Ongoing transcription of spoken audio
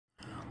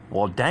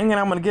Well, dang it,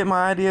 I'm gonna get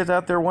my ideas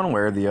out there one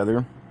way or the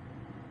other.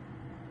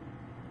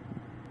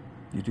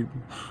 YouTube.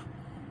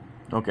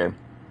 Okay.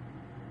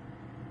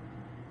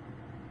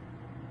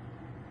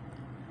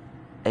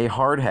 A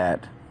hard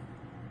hat.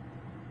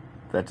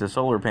 That's a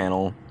solar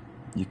panel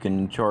you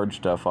can charge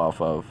stuff off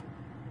of.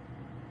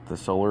 The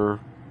solar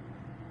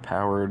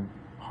powered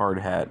hard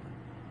hat.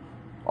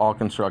 All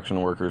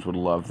construction workers would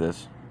love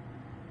this.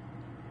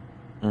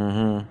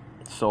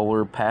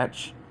 Solar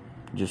patch.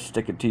 Just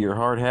stick it to your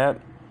hard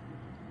hat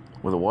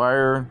with a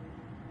wire.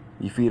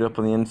 You feed up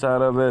on the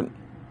inside of it.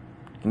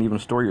 You can even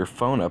store your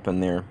phone up in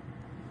there.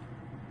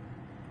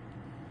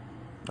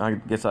 I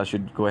guess I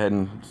should go ahead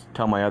and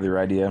tell my other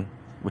idea,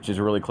 which is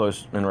really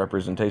close in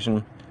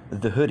representation.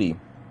 The hoodie.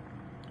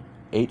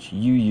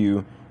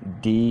 H-U-U-D-Y,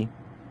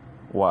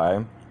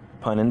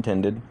 pun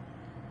intended.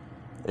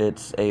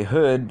 It's a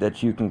hood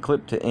that you can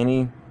clip to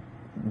any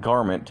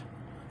garment,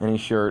 any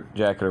shirt,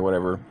 jacket, or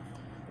whatever.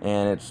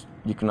 And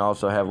you can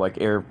also have like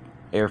air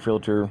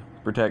filter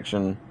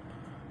protection.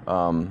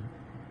 You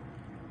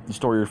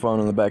store your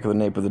phone in the back of the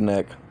nape of the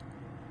neck.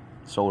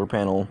 Solar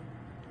panel.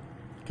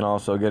 You can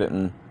also get it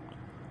in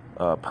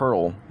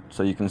pearl,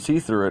 so you can see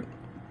through it,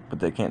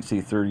 but they can't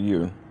see through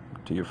you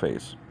to your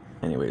face.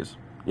 Anyways,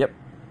 yep.